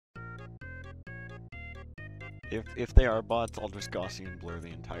If they are bots, I'll just Gaussian blur the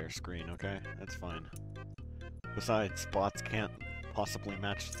entire screen, okay? That's fine. Besides, bots can't possibly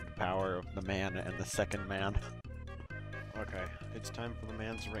match the power of the man and the second man. Okay, it's time for the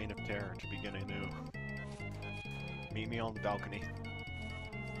man's reign of terror to begin anew. Meet me on the balcony.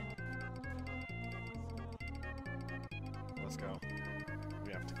 Let's go.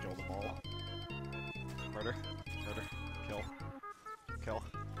 We have to kill them all. Murder. Murder. Kill. Kill.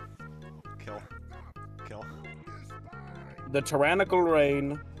 Kill. Kill. The tyrannical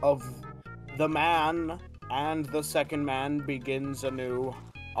reign of the man and the second man begins anew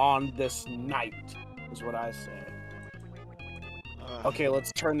on this night, is what I say. Okay,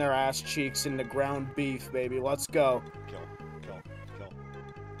 let's turn their ass cheeks into ground beef, baby. Let's go. Kill. Kill.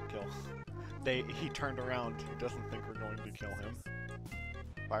 Kill. Kill. He turned around. He doesn't think we're going to kill him.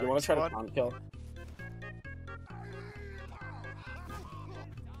 You want to try to taunt kill?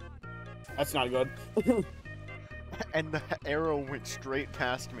 That's not good. And the arrow went straight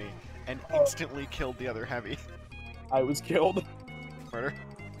past me and instantly killed the other heavy. I was killed. Murder.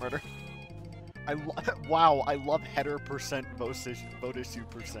 Murder. Wow, I love header percent Vodishu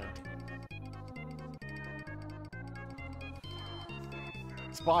percent.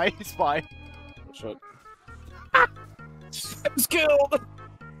 Spy, spy. Shit. I was killed!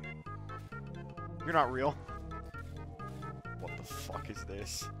 You're not real. What the fuck is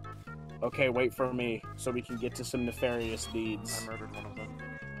this? Okay, wait for me, so we can get to some nefarious deeds. I murdered one of them.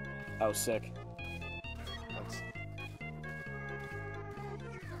 Oh, sick. That's...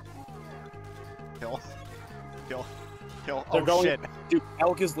 Kill. Kill. Kill. They're Oh going... shit. Dude,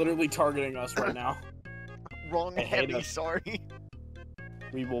 Elk is literally targeting us right now. Wrong heavy, sorry.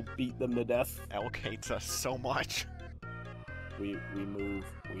 We will beat them to death. Elk hates us so much. We move.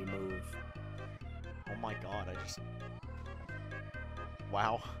 We move. Oh my god, I just...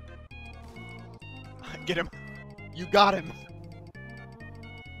 Wow. Get him! You got him!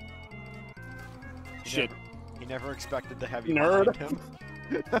 Shit. He never expected the heavy Nerd. behind him.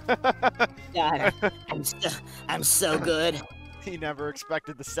 God, I'm so good. He never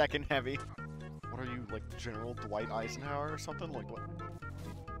expected the second heavy. What are you, like General Dwight Eisenhower or something? Like what?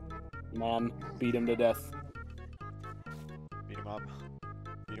 Man, beat him to death. Beat him up.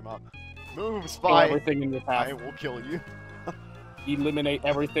 Beat him up. Move, Kill spy! everything in your path. I will kill you. Eliminate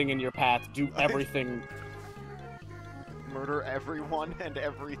everything in your path. Do everything. Murder everyone and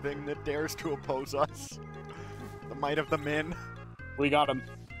everything that dares to oppose us. The might of the min. We got him.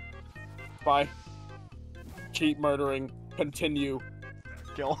 Bye. Keep murdering. Continue.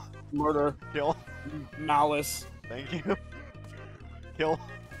 Kill. Murder. Kill. Malice. Thank you. Kill.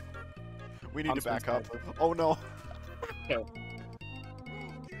 We need to back up. Sniper. Oh no. Kill.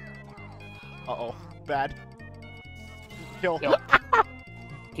 Uh-oh. Bad. Kill. Kill.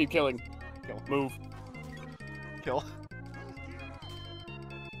 Keep killing. Kill. Move. Kill.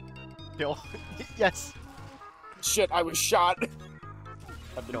 Kill. Yes. Shit, I was shot.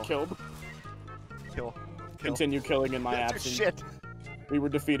 I've been Kill. killed. Kill. Kill. Continue killing in my That's absence. shit. We were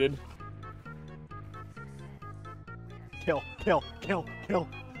defeated. Kill. Kill. Kill. Kill.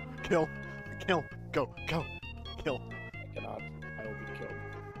 Kill. Kill. Go. Go. Kill. I cannot. I will be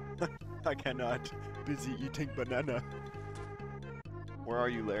killed. I cannot. Busy eating banana. Where are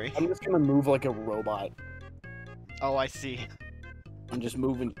you, Larry? I'm just gonna move like a robot. Oh, I see. I'm just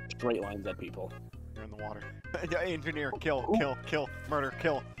moving straight lines at people. You're in the water. Engineer, kill, kill, kill, murder,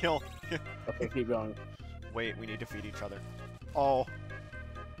 kill, kill. Okay, keep going. Wait, we need to feed each other. Oh.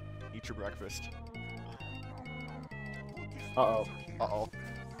 Eat your breakfast. Uh-oh. Uh-oh.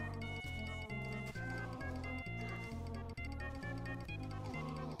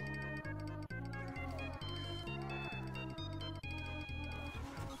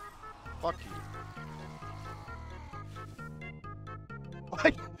 Fuck you.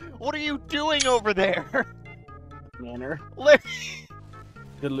 What are you doing over there? Nanner. Larry!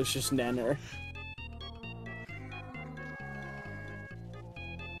 Delicious nanner.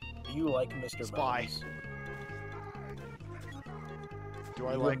 Do you like Mr. Spy. Bones? Do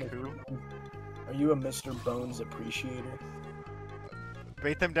I You like a Mr. who? Bones? Are you a Mr. Bones appreciator?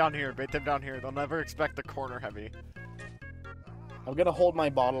 Bait them down here, bait them down here. They'll never expect the corner heavy. I'm gonna hold my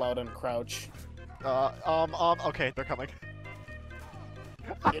bottle out and crouch. Okay, they're coming.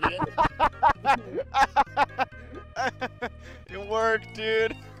 Idiot. It worked,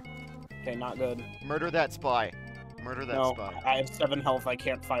 dude. Okay, not good. Murder that spy. Murder that No, spy. I have 7 health. I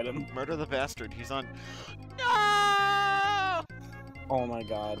can't fight him. Murder the bastard. He's on. No! Oh my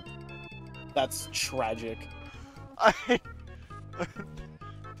god. That's tragic.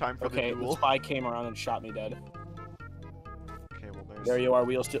 Time for Okay, the the duel. spy came around and shot me dead. Okay, well there's. There you are.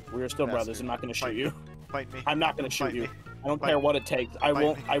 We are still brothers. Bastard. I'm not gonna shoot Fight. you. Fight me. I'm not gonna shoot Fight you. me. I don't Fight care me. what it takes. I Fight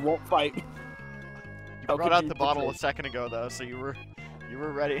won't. me. I won't fight. You How brought could out you the bottle betray- a second ago, though, so you were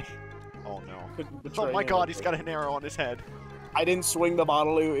ready. Oh no. couldn't Oh betray my me God, like he's this. got an arrow on his head. I didn't swing the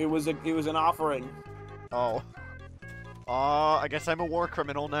bottle. It was an offering. Oh. I guess I'm a war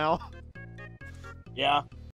criminal now. Yeah.